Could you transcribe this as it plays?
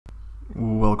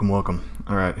Welcome.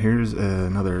 Alright, here's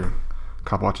another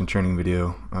cop watching training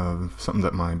video of something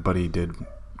that my buddy did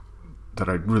that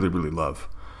I really love.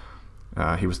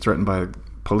 He was threatened by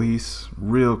police,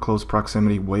 real close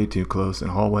proximity, way too close in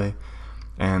a hallway,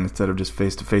 and instead of just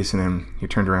face to facing him, he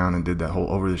turned around and did that whole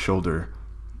over the shoulder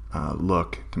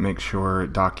look to make sure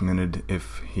it documented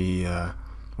if he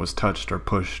was touched or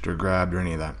pushed or grabbed or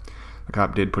any of that. The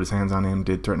cop did put his hands on him,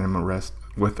 did threaten him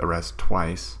with arrest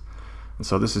twice. And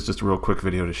so this is just a real quick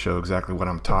video to show exactly what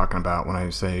I'm talking about when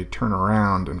I say turn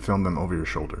around and film them over your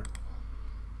shoulder.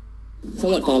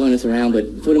 Somewhat following us around, but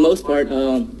for the most part,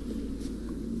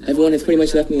 everyone has pretty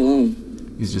much left me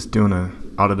alone. He's just doing a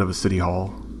audit of a city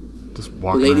hall, just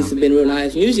walking The ladies around. have been real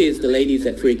nice. Usually it's the ladies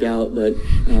that freak out, but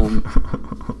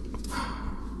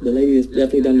the ladies have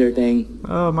definitely done their thing.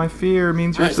 Oh, my fear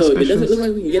means you're Alright, so it suspicious. doesn't look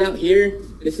like we can get out here.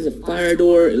 This is a fire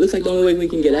door. It looks like the only way we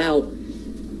can get out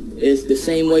is the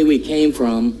same way we came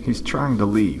from. He's trying to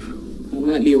leave. I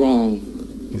might be wrong.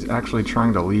 He's actually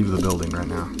trying to leave the building right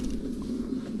now.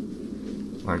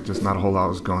 Like, just not a whole lot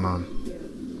was going on.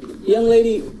 Young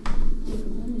lady.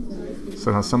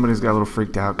 So now somebody's got a little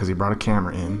freaked out because he brought a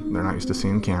camera in. They're not used to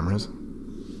seeing cameras.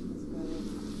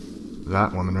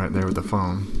 That woman right there with the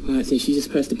phone. Alright, so she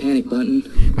just pressed the panic button.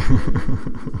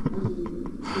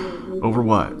 Over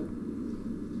what?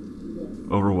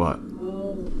 Over what?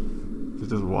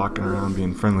 Just walking around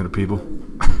being friendly to people.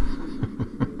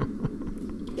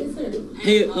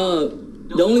 Hey,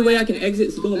 the only way I can exit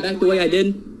is going back the way I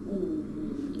did?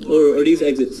 Or these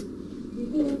exits?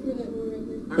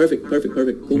 Perfect,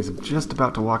 cool. He's just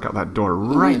about to walk out that door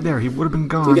right there. He would have been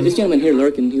gone. We got this gentleman here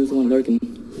lurking. He was the one lurking.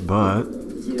 But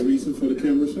is there a reason for the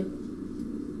camera, sir?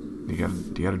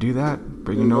 you gotta do that?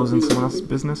 Bring your nose in someone else's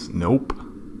business? Nope.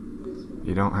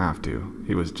 You don't have to.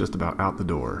 He was just about out the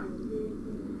door.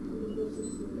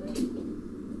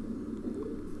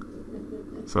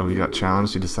 So he got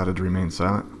challenged. He decided to remain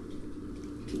silent.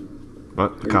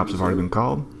 But the cops have already been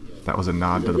called. That was a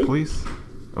nod to the police.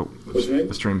 Oh,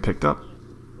 the stream picked up.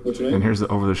 What's your name? And here's the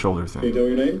over-the-shoulder Can you thing. tell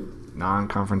your name?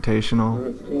 Non-confrontational.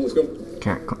 Alright, come on, let's go.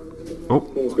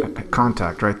 Can't.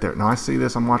 Contact right there. Now I see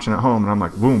this. I'm watching at home, and I'm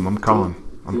like, boom! I'm calling.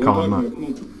 I'm calling him up. Come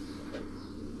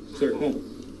on. Sir, come on.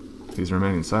 He's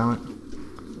remaining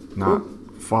silent. Not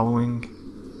following.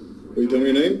 Will you tell me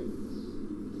your name?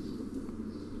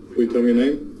 Will you tell me your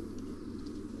name?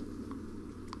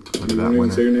 Look at You that don't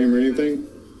even say winner. your name or anything?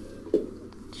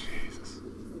 Jesus.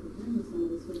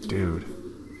 Dude.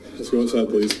 Let's go outside,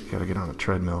 please. You gotta get on a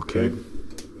treadmill, Okay? kid.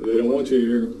 If they don't want you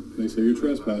here, they say you're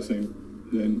trespassing,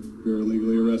 then you're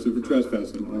illegally arrested for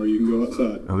trespassing, or you can go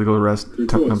outside. Illegal arrest, Your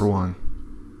attempt choice. number 1.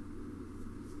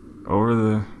 Over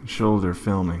the shoulder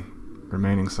filming.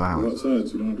 Remaining Go silent. outside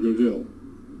so you don't have to go to jail.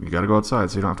 You gotta go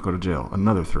outside so you don't have to go to jail.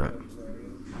 Another threat.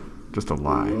 Just a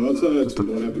lie. Go outside so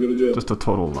you don't have to go to jail. Just a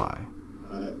total lie.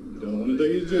 I don't want to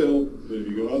take you to jail, but if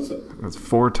you go outside. That's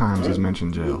 4 times he's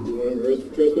mentioned jail. You want to arrest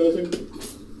for trespassing?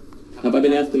 Have I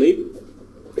been asked to leave?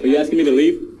 Are you asking me to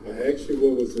leave? I asked you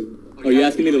what was it. Are you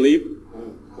asking me to leave?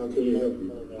 How can we help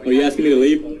you? Are you asking me to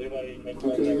leave? How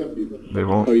can we help you? They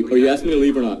won't. Are you asking me to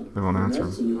leave or not? They won't I'm answer him.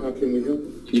 asking you, how can we help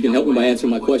you? You can help me by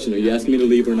answering my question. Are you asking me to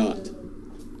leave or not?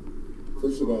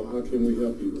 First of all, how can we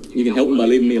help you? You can help me by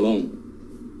leaving me alone.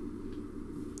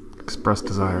 Express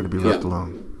desire to be left Yeah.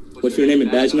 alone. What's your name and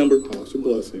badge number? House your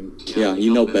blessing. Yeah,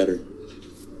 you know better.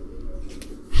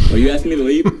 Are you asking me to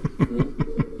leave?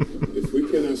 If we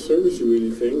cannot service you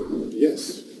anything,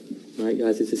 yes. All right,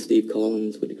 guys, this is Steve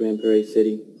Collins with the Grand Prairie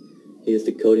City. He is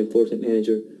the code enforcement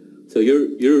manager. So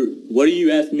what are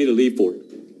you asking me to leave for?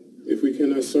 If we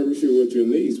cannot service you with your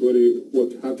needs,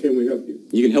 how can we help you?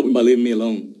 You can help me by leaving me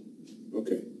alone.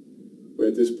 Okay. But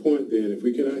at this point, then, if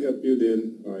we cannot help you,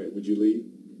 then, all right, would you leave?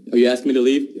 Are you asking me to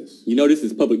leave? Yes. You know this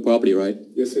is public property, right?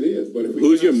 Yes, it is. But if we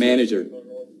Who's your cannot manager?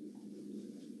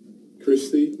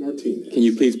 Christy Martinez. Can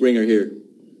you please bring her here?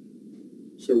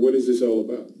 Sir, what is this all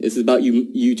about? This is about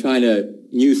you trying to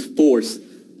use force.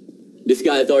 This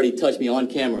guy has already touched me on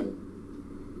camera.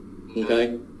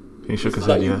 Okay? He shook his It's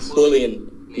about head you yes. bullying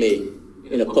me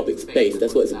in a public space.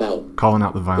 That's what it's about. Calling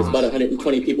out the There's about violence.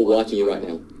 120 people watching you right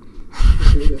now.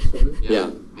 Okay, that's fine. Yeah,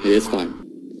 it is fine.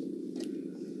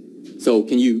 So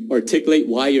can you articulate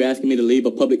why you're asking me to leave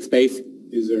a public space?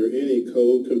 Is there any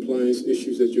code compliance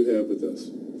issues that you have with us?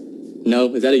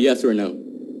 No? Is that a yes or a no?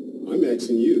 I'm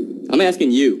asking you. I'm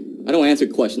asking you. I don't answer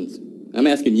questions. I'm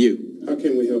asking you. How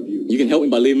can we help you? You can help me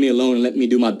by leaving me alone and let me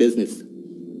do my business.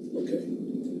 Okay.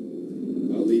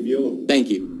 I'll leave you alone. Thank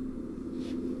you.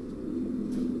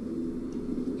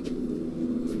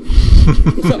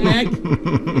 What's up, Mac?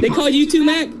 They call you too,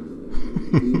 Mac?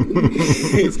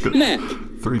 Mac,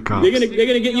 3 cops. they're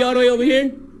gonna get you all the way over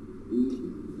here?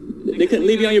 They couldn't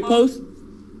leave you on your post?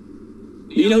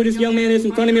 Do you know who this young man is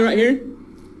in front of me right here?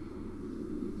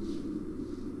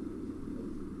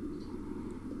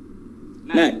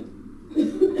 Mac.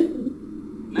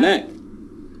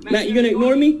 Mac, you gonna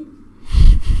ignore me?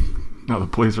 Now the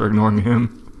police are ignoring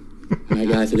him. Alright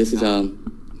guys, so this is,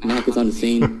 Mac is on the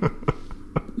scene.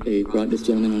 They brought this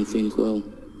gentleman on the scene as well.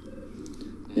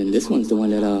 And this one's the one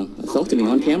that, assaulted me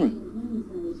on camera.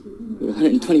 There were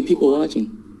 120 people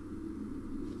watching.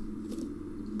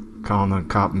 Calling the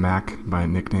cop Mac by a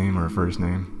nickname or a first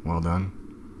name. Well done.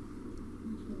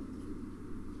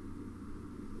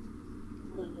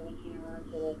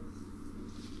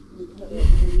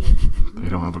 They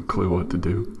don't have a clue what to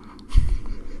do.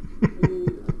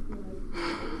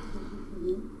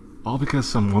 All because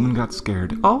some woman got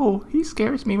scared. Oh, he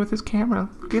scares me with his camera.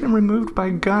 Get him removed by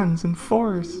guns and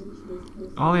force.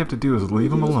 All they have to do is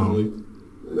leave him alone.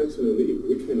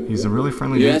 He's a really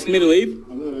friendly dude. You asking me to leave?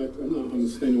 I'm not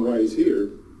understanding why he's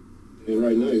here. And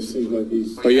right now it seems like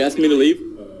he's... Are you asking me to leave?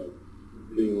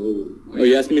 Being a little... Are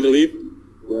you asking me to leave?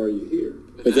 Why are you here?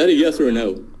 Is that a yes or a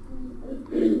no?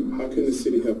 And how can the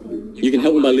city help you? You can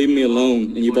help me by leaving me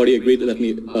alone, and you've already agreed to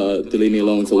leave me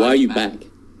alone. So why are you back?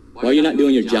 Why are you not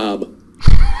doing your job?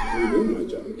 I'm doing my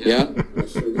job. Yeah? I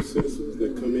serve citizens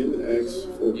that come in and ask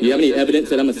for... Do you have any evidence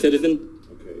that I'm a citizen?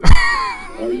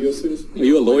 Okay. Are you a citizen? Are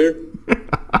you a lawyer?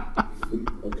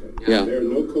 Okay. Yeah. There are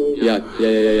no codes. Yeah.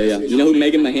 You know who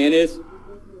Megan Mahan is?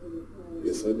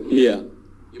 Yes, I do. Yeah.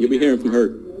 You'll be hearing from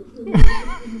her.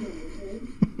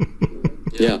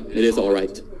 Yeah, it is all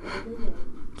right.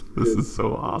 This is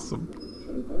so awesome.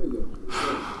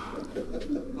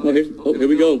 Oh, here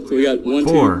we go. So we got 1,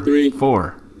 2, 3.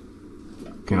 4.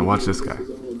 Okay, now watch this guy.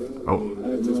 Oh.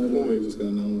 At this point, I just got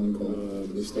a 911 call.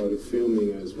 They started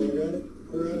filming as we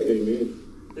came in.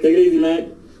 Take it easy, Mac.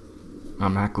 Now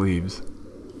Mac leaves.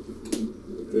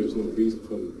 There's no reason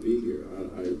for him to be here.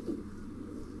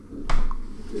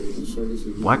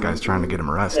 Black guy's trying to get him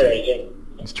arrested.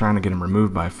 He's trying to get him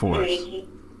removed by force.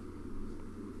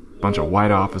 Bunch of white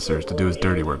officers to do his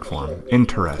dirty work for him. So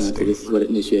Interesting. this is what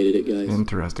initiated it, guys.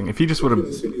 Interesting. If he just would have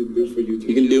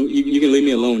You can leave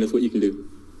me alone. That's what you can do.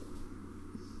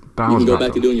 You can go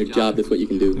back to doing your job. That's what you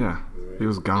can do. Yeah, he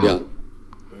was gone. Yeah.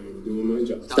 I'm doing my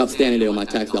job. Stop standing there on my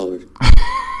tax dollars.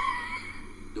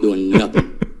 Doing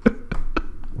nothing.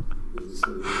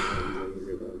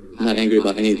 I'm not angry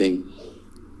about anything.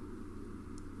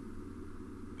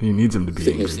 He needs him to be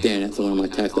Sitting here angry. staring at someone on my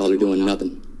tax dollars doing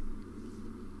nothing.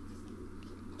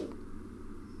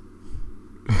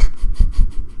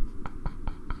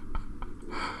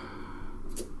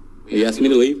 Are you asking me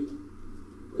to leave?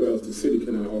 Well, if the city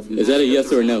cannot offer you... Is that a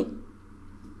yes or a no?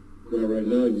 Well, right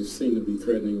now you seem to be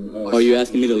threatening us. Are you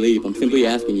asking me to leave? I'm simply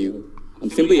asking you. I'm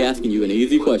simply asking you an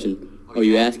easy question. Are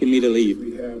you asking me to leave?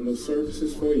 We have no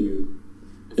services for you.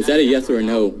 Is that a yes or a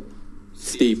no,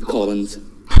 Steve Collins?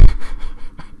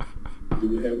 Do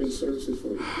we have any services for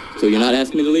you? So you're not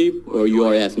asking me to leave, or you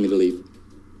are asking me to leave?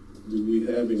 Do we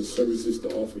have any services to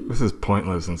offer you? This is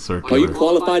pointless and Are you circular.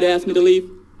 qualified to ask me to leave?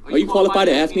 Are you qualified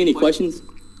to ask me any questions?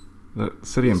 The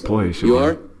city employee should You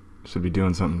are? be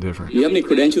doing something different. Do you have any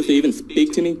credentials to even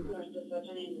speak to me?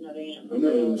 I'm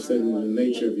not understanding the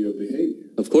nature of your behavior.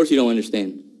 Of course you don't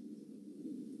understand.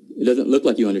 It doesn't look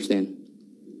like you understand.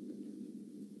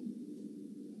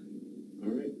 All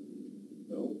right.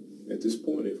 Well, at this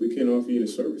point, if we can't offer you the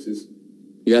services,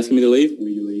 You asking me to leave? will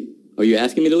you leave? Are you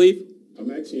asking me to leave? I'm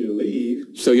asking you to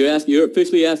leave. So you're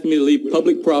officially asking me to leave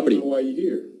public I property. don't know why you're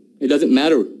here. It doesn't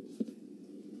matter.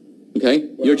 Okay?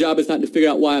 Your job is not to figure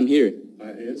out why I'm here. I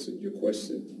answered your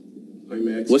question. I'm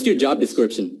asking What's your you job a question.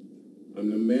 description? I'm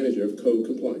the manager of code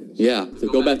compliance. Yeah, so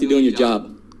go back to doing your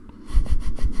job.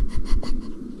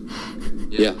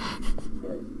 Yeah. All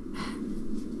right.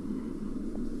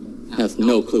 Has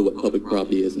no clue what public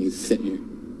property is, and he's sitting here.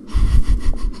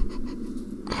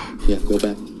 Yeah, go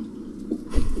back.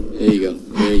 There you go.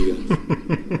 There you go.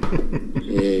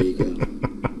 There you go.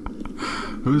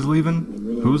 Who's leaving?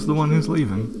 Who's the one who's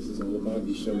leaving? This is all about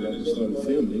you showed up and started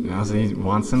filming. Now he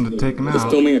wants him to take him Is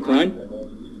out. filming a crime?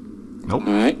 Nope.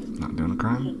 All right. Not doing a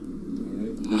crime.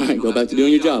 All right, go back to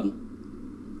doing your job.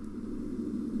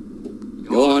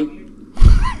 Go on.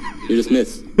 You're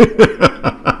dismissed.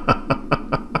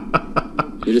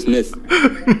 You're dismissed.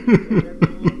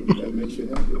 That makes you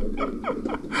happy, okay?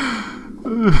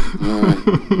 All right.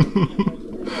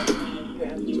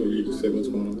 So you just say what's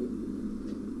going on?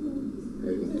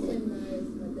 Right, you want to call?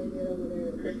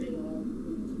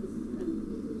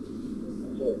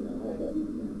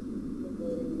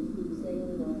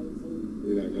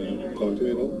 You're not going to talk to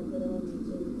me at all?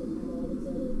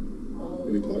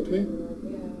 Can you talk to me?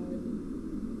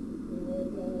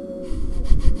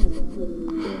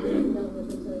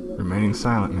 Remaining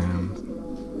silent,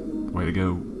 man. Way to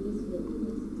go.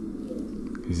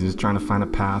 He's just trying to find a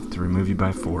path to remove you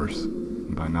by force.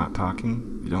 And by not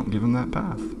talking, you don't give him that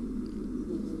path.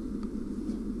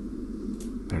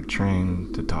 They're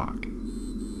trained to talk.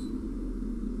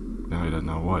 Now he doesn't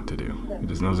know what to do. He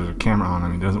just knows there's a camera on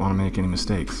him. He doesn't want to make any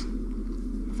mistakes.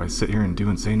 If I sit here and do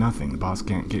and say nothing, the boss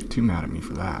can't get too mad at me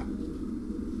for that.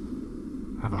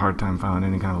 I have a hard time filing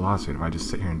any kind of lawsuit if I just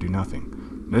sit here and do nothing.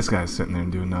 This guy's sitting there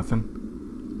and doing nothing.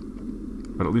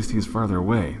 But at least he's farther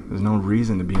away. There's no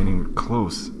reason to be anywhere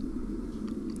close.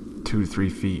 2 to 3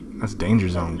 feet. That's danger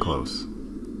zone close.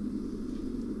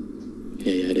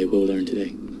 Yeah, they will learn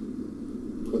today.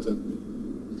 What's that?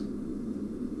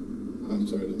 I'm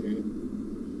sorry, I didn't hear you.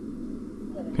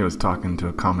 He was talking to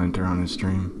a commenter on his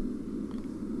stream.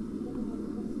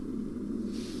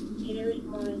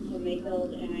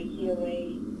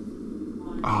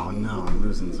 Oh no, I'm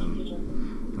losing some.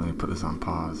 Let me put this on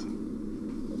pause.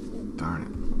 Darn it.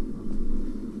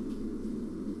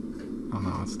 Oh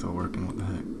no, it's still working. What the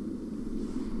heck?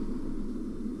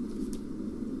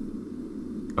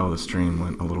 Oh, the stream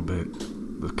went a little bit.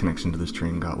 The connection to the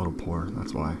stream got a little poor.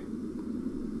 That's why.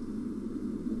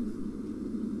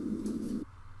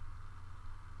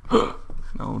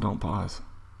 No, don't pause.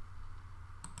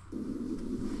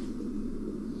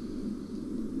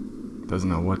 Doesn't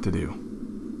know what to do.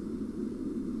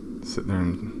 Sitting there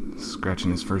and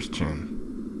scratching his first chin.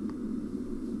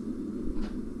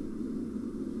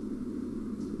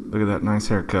 Look at that nice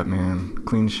haircut, man.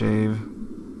 Clean shave.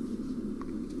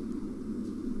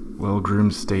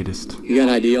 Well-groomed statist. You got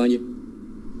an ID on you?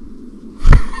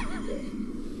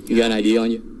 You got an ID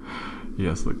on you?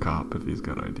 Yes, the cop if he's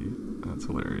got ID. That's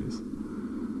hilarious.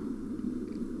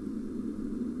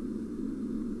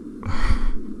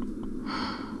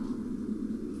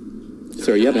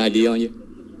 Sir, you have an ID on you?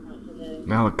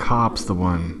 Now the cop's the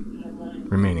one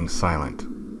remaining silent.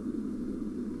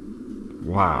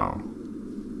 Wow.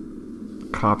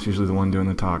 Cop's usually the one doing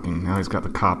the talking. Now he's got the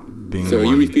cop being Sir, the are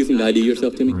one you refusing to ID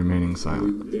yourself to me? remaining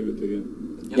silent. Gave it to you.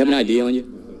 You have an ID on you?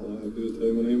 All I have to do is tell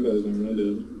you my name, badge number, and I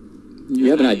did. You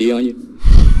have an ID on you?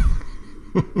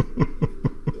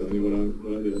 Tell you what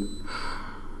I did.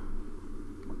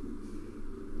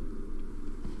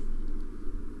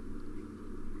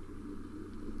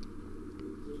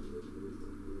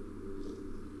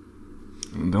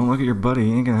 Don't look at your buddy,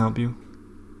 he ain't gonna help you.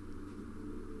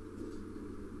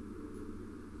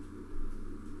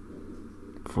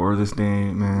 For this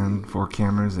day, man, 4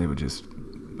 cameras, they would just,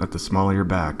 at the small of your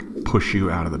back, push you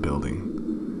out of the building.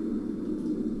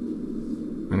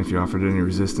 And if you offered any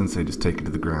resistance, they just take you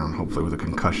to the ground, hopefully with a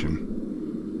concussion.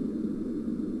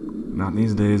 Not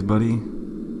these days, buddy.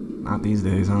 Not these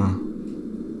days, huh?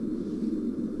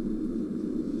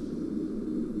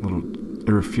 Little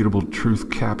irrefutable truth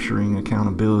capturing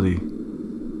accountability.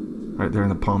 Right there in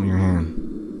the palm of your hand.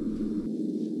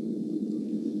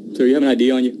 Sir, you have an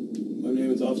ID on you? My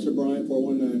name is Officer Brian,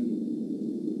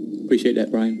 419. Appreciate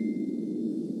that, Brian.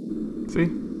 See?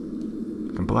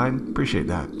 Complied? Appreciate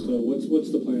that. So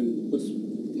what's the plan?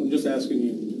 I'm just asking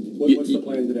you. What's the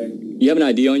plan today? You have an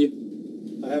ID on you?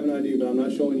 I have an ID, but I'm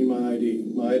not showing you my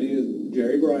ID. My ID is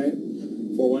Jerry Bryant,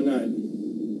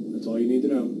 419. That's all you need to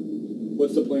know.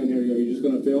 What's the plan here? Are you just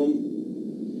going to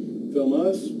film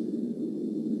us?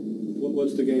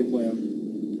 What's the game plan?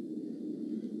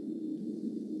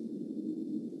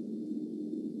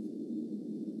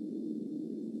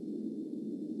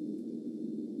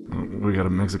 We got a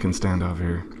Mexican standoff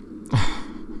here.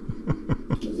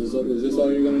 Is this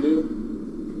all you're going to do?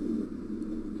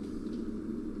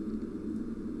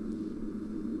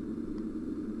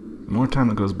 The more time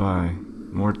that goes by,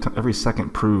 every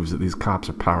second proves that these cops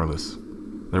are powerless.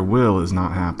 Their will is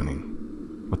not happening.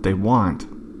 What they want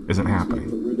isn't happening.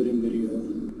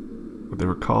 What they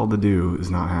were called to do is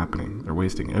not happening. They're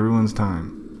wasting everyone's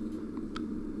time.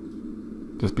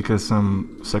 Just because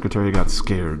some secretary got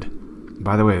scared.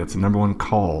 By the way, that's the #1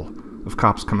 call of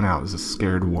cops coming out is a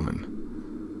scared woman.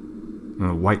 And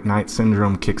the white knight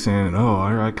syndrome kicks in and, oh,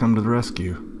 here I come to the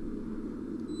rescue.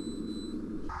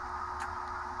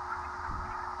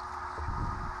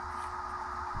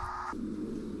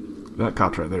 That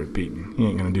cop's right there beaten. He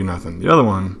ain't gonna do nothing. The other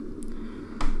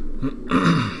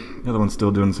one's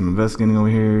still doing some investigating over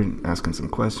here, asking some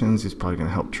questions. He's probably gonna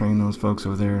help train those folks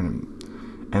over there and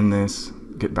end this,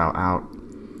 get Bao out.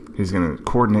 He's gonna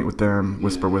coordinate with them,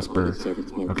 whisper.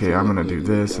 Okay, I'm gonna do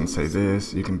this and say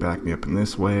this. You can back me up in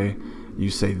this way. You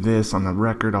say this on the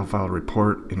record, I'll file a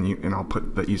report, and I'll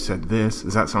put that you said this.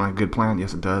 Does that sound like a good plan?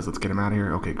 Yes, it does. Let's get him out of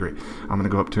here. Okay, great. I'm going to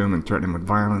go up to him and threaten him with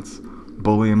violence,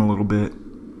 bully him a little bit,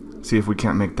 see if we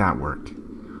can't make that work.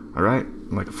 All right?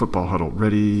 Like a football huddle.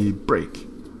 Ready, break.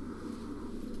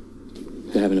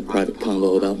 They're having a private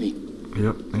convo about me.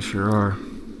 Yep, they sure are.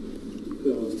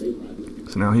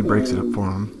 So now he breaks it up for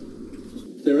him.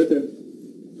 Stay right there.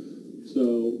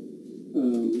 So,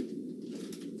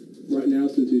 right now,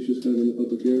 since he's just kind of in the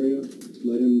public area,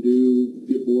 let him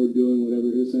get bored doing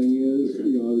whatever his thing is. Okay.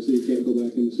 You know, obviously, he can't go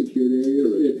back in the secured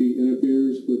areas. If he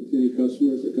interferes with any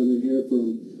customers that come in here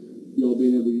from y'all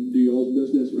being able to do y'all's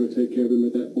business, we're going to take care of him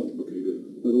at that point. Okay, good.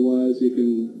 Otherwise, he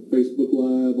can Facebook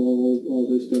Live all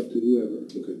his stuff to whoever.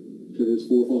 Okay. To his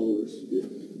 4 followers. Yeah.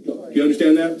 Do you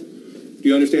understand that? Do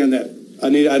you understand that? I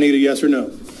need a yes or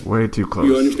no. Way too close.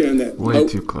 Do you understand that? Way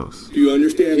too close. Do you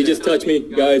understand He just touched me,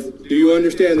 guys. Do you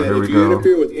understand that? If you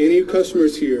interfere with any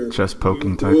customers here, chest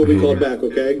poking type you will be behavior. called back,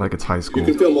 okay? Like it's high school. You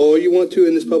can film all you want to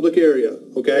in this public area,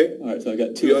 okay? All right, so I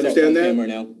got 2 Do you understand that? camera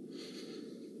now.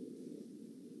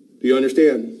 Do you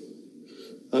understand?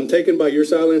 I'm taken by your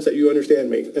silence that you understand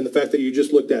me and the fact that you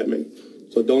just looked at me.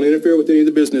 So don't interfere with any of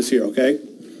the business here, okay?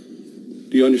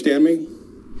 Do you understand me?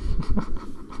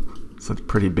 Such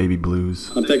pretty baby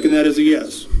blues. I'm taking that as a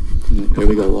yes. Here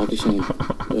we go, walk of shame.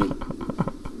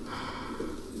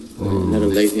 Another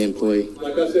lazy employee.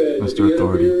 Like I said, if Mr. he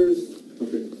Authority. interferes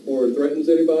or threatens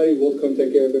anybody, we'll come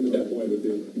take care of him at that point with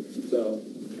you. So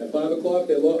at 5 o'clock,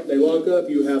 they lock up.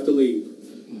 You have to leave.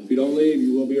 If you don't leave,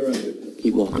 you will be arrested.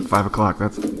 Keep walking. At 5 o'clock,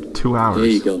 that's 2 hours. There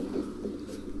you go.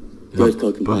 Good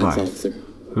co-compliance Bye-bye. officer.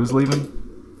 Who's leaving?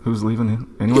 Who's leaving?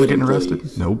 Anyone Good getting employees.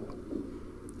 arrested? Nope.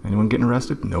 Anyone getting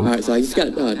arrested? Nope. All right, so I just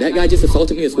got that guy just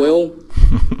assaulted me as well.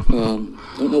 Don't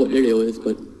know what their deal is,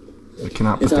 but They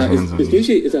cannot put it's their hands on it's you.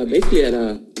 usually it's basically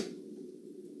at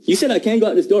You said I can't go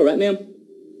out this door, right, ma'am?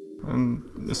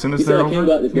 And as soon as You said they're I can't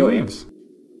go out over, this he door, leaves.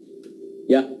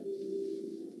 Yeah.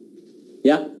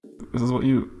 Yeah. This is what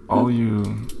all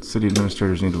you city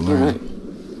administrators need to All learn. right.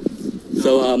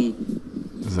 So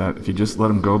Is that if you just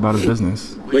let him go about his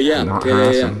business, But yeah, and not yeah,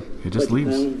 harass yeah. him, he just But,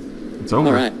 leaves. It's over.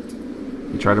 all right.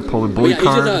 You try to pull a But bully yeah,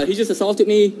 card. he just assaulted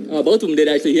me. Both of them did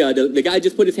actually. Yeah, the guy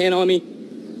just put his hand on me.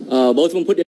 Both of them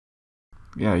put their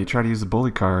Yeah, you try to use the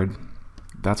bully card.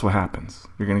 That's what happens.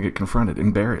 You're gonna get confronted,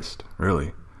 embarrassed,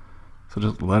 really. So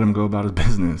just let him go about his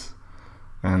business.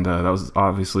 And that was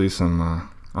obviously some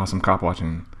awesome cop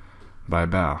watching by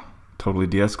Bao. Totally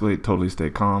de-escalate, totally stay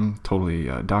calm, totally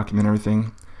document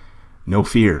everything. No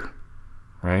fear,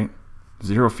 right?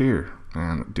 Zero fear.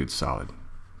 Man, dude's solid.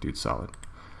 Dude's solid.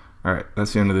 All right,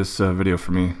 that's the end of this video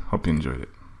for me. Hope you enjoyed it.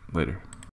 Later.